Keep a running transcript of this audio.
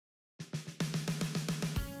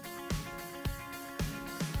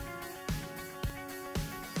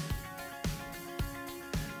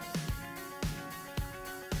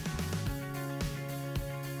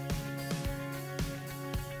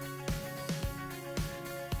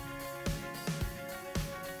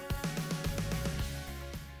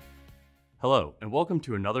Hello, and welcome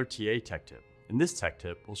to another TA Tech Tip. In this Tech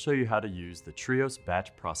Tip, we'll show you how to use the TRIOS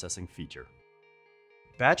batch processing feature.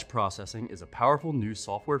 Batch processing is a powerful new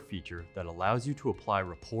software feature that allows you to apply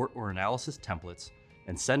report or analysis templates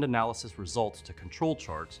and send analysis results to control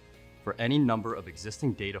charts for any number of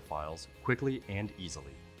existing data files quickly and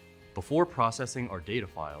easily. Before processing our data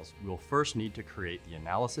files, we will first need to create the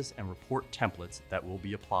analysis and report templates that will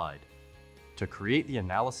be applied. To create the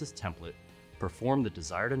analysis template, perform the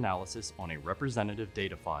desired analysis on a representative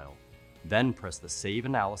data file. Then press the Save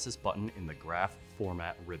Analysis button in the Graph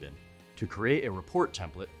Format ribbon. To create a report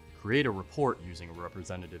template, create a report using a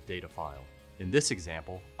representative data file. In this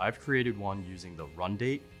example, I've created one using the run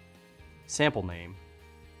date, sample name,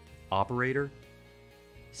 operator,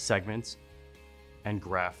 segments, and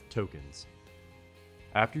graph tokens.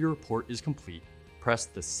 After your report is complete, press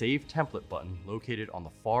the Save Template button located on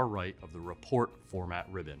the far right of the Report Format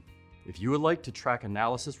ribbon. If you would like to track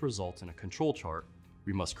analysis results in a control chart,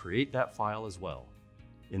 we must create that file as well.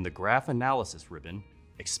 In the Graph Analysis ribbon,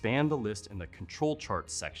 expand the list in the Control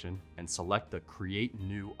Charts section and select the Create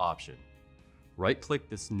New option. Right-click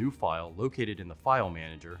this new file located in the File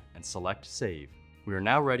Manager and select Save. We are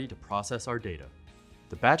now ready to process our data.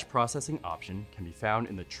 The Batch Processing option can be found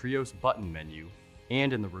in the TRIOS button menu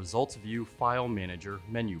and in the Results View File Manager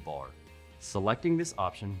menu bar. Selecting this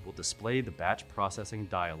option will display the batch processing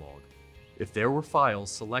dialog. If there were files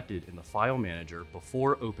selected in the File Manager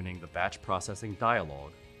before opening the batch processing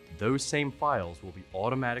dialog, those same files will be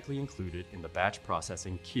automatically included in the batch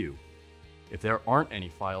processing queue. If there aren't any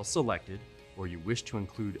files selected, or you wish to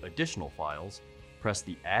include additional files, press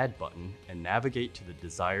the Add button and navigate to the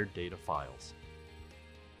desired data files.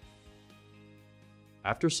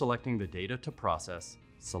 After selecting the data to process,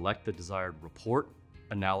 select the desired report,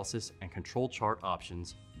 analysis, and control chart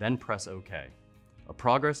options, then press OK. A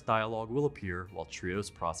progress dialog will appear while TRIOS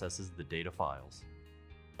processes the data files.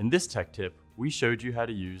 In this tech tip, we showed you how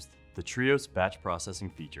to use the TRIOS batch processing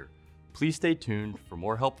feature. Please stay tuned for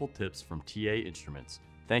more helpful tips from TA Instruments.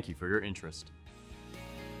 Thank you for your interest.